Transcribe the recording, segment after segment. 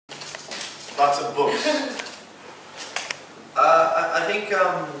Lots of books. I think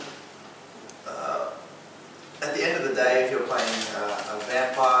at the end of the day, if you're playing a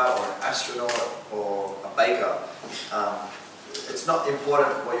vampire or an astronaut or a baker, it's not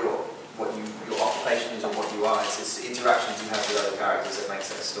important what your occupation is or what you are. It's the interactions you have with other characters that makes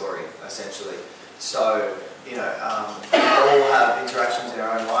that story, essentially. So, you know, we all have interactions in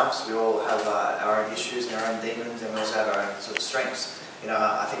our own lives. We all have our own issues and our own demons, and we also have our own sort of strengths. You know,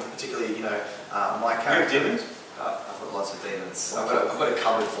 I think particularly, you know, my character. You have demons? I've got lots of demons. I've got a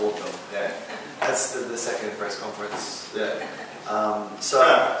cupboard full of them. Yeah, that's the second press conference. Yeah. So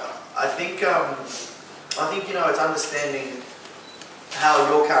I think you know, it's understanding how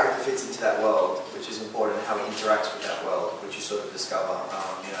your character fits into that world, which is important, and how he interacts with that world, which you sort of discover.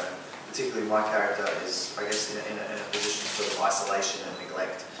 You know, particularly my character is, I guess, in a position of sort of isolation and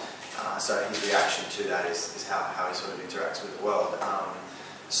neglect. So his reaction to that is how he sort of interacts with the world.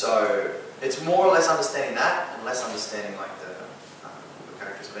 So it's more or less understanding that, and less understanding like the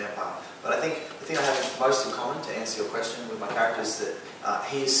character as a vampire. But I think the thing I have most in common, to answer your question, with my character is that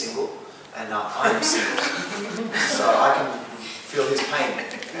he is single, and I am single. So I can feel his pain.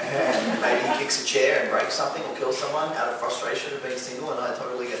 And maybe he kicks a chair and breaks something or kills someone out of frustration of being single, and I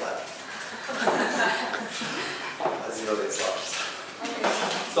totally get that. That's the audience loves.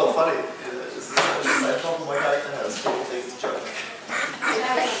 It's not funny. It's the same problem my character has. People think it's a joke.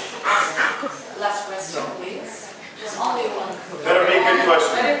 Last question, please. There's only one. Better be a good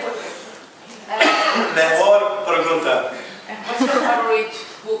question. Por pregunta. What's your favorite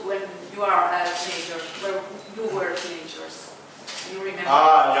book when you are a teenager? When you were teenagers? You remember?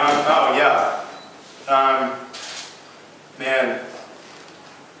 Young. Oh, yeah. Man.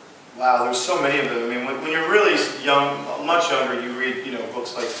 Wow, there's so many of them. I mean, when you're really young, much younger, you read, you know,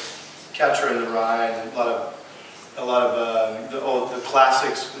 books like Catcher in the Rye and a lot of the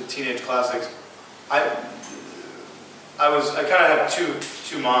classics, the teenage classics. I kind of had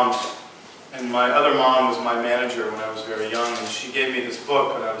two moms, and my other mom was my manager when I was very young, and she gave me this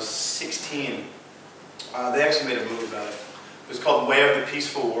book when I was 16. They actually made a movie about it. It was called Way of the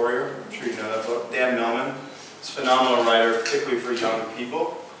Peaceful Warrior. I'm sure you know that book. Dan Millman. He's a phenomenal writer, particularly for young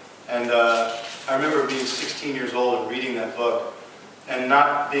people. And I remember being 16 years old and reading that book and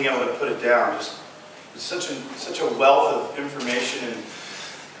not being able to put it down. Just such a wealth of information and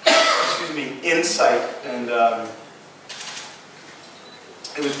excuse me, insight, and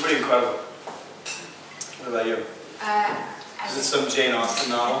it was pretty incredible. What about you? Is it some Jane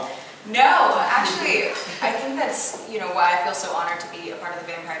Austen novel? No, actually, I think that's, you know, why I feel so honored to be a part of the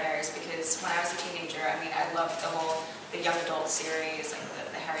Vampire Diaries, because when I was a teenager, I mean, I loved the young adult series,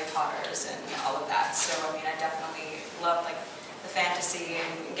 like the Harry Potters and all of that. So, I mean, I definitely loved like the fantasy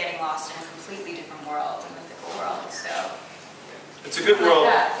and getting lost in a completely different world, a mythical world. So it's a good world.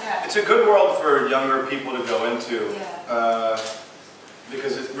 Like that, yeah. It's a good world for younger people to go into,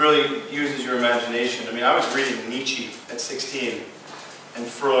 because it really uses your imagination. I mean, I was reading Nietzsche at 16. And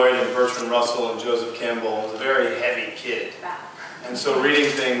Freud and Bertrand Russell and Joseph Campbell. I was a very heavy kid. And so reading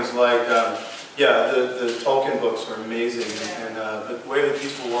things like, the Tolkien books are amazing. And but Way of the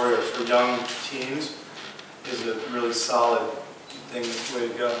Peaceful Warrior for young teens is a really solid way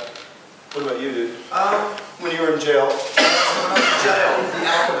to go. What about you, dude? When you were in jail? When I was in jail, The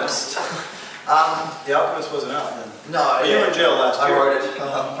Alchemist. The Alchemist wasn't out then. No. You were in jail last year. I wrote it. I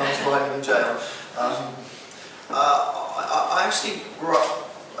was writing in jail. I actually grew up,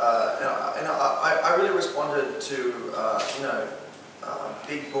 I really responded to,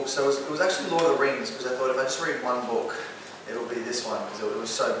 big books. So it was actually Lord of the Rings, because I thought if I just read one book, it'll be this one, because it was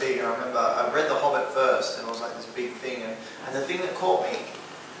so big. And I remember I read The Hobbit first, and it was like this big thing. And the thing that caught me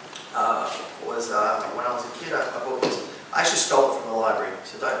was when I was a kid, I bought this. I actually stole it from the library,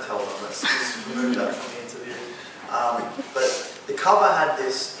 so don't tell them. Let's just remove that from the interview. But the cover had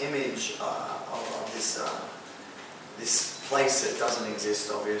this image of this place that doesn't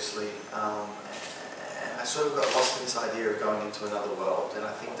exist, obviously, and I sort of got lost in this idea of going into another world, and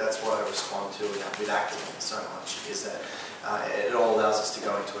I think that's what I respond to with acting so much, is that it all allows us to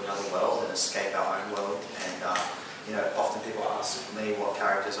go into another world and escape our own world, and often people ask me what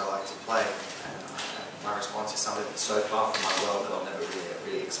characters I like to play, and my response is something that's so far from my world that I'll never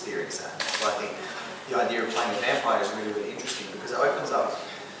really experience that. So I think the idea of playing a vampire is really, really interesting, because it opens up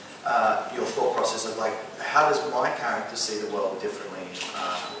your thought process of like, how does my character see the world differently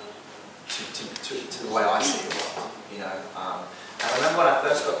to the way I see the world, And I remember when I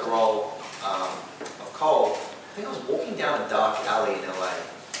first got the role of Cole, I think I was walking down a dark alley in LA,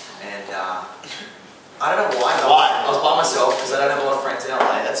 and I don't know why, I was by myself because I don't have a lot of friends in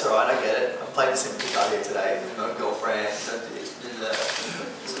LA. That's alright, I get it. I'm playing this in Piccadilly today, no girlfriend, it's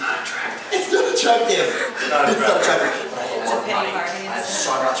not attractive. attractive. Not It's not attractive. attractive. But I have a It's lot a of penny money. bargain, I have isn't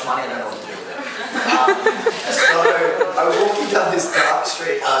so much money, I don't know what to do with it. So I was walking down this dark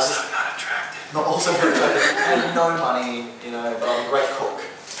street. Also not attractive. Not also very attractive. I have no money, you know, but I'm a great cook.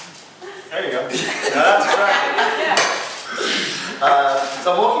 There you go. Now that's attractive. So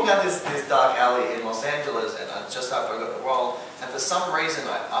I'm walking down this dark alley in Los Angeles, and just after I got the role, and for some reason,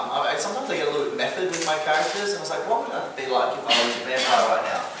 sometimes I get a little bit method with my characters, and I was like, what would I be like if I was a vampire right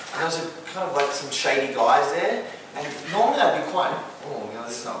now? And there was kind of like some shady guys there, and normally I'd be quite, oh, you know,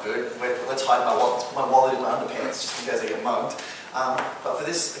 this is not good. Let's hide my wallet in my underpants just in case I get mugged. But for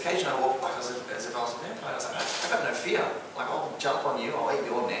this occasion, I walked like as if I was a vampire. I was like, I got no fear. Like, I'll jump on you, I'll eat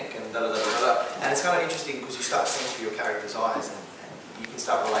your neck, and da da da da da. And it's kind of interesting because you start seeing through your character's eyes, and you can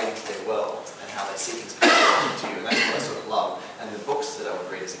start relating to their world and how they see things coming to you, and that's what I sort of love. And the books that I would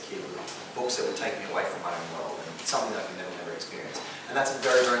read as a kid were books that would take me away from my own world, and something that I could never experience. And that's a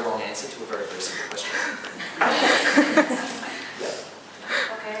very, very long answer to a very, very simple question. Yeah.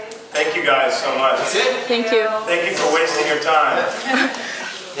 Okay. Thank you guys so much. That's it? Thank you. Thank you for wasting your time.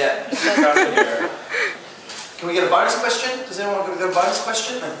 Yeah. Coming here. Can we get a bonus question? Does anyone want to get a bonus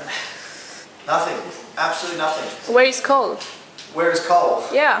question? Nothing. Absolutely nothing. Where is Cole? Where is Cole?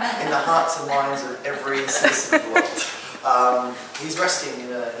 Yeah. In the hearts and minds of every citizen of the world. He's resting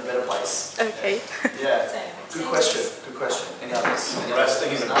in a better place. Okay. Yeah. Good question. Good question. Any others?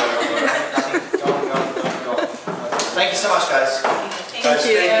 Resting in a better place. Nothing. Go on. Thank you so much, guys. Guys, thank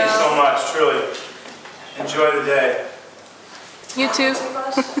you so much, truly. Enjoy the day. You too.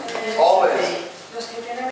 Always.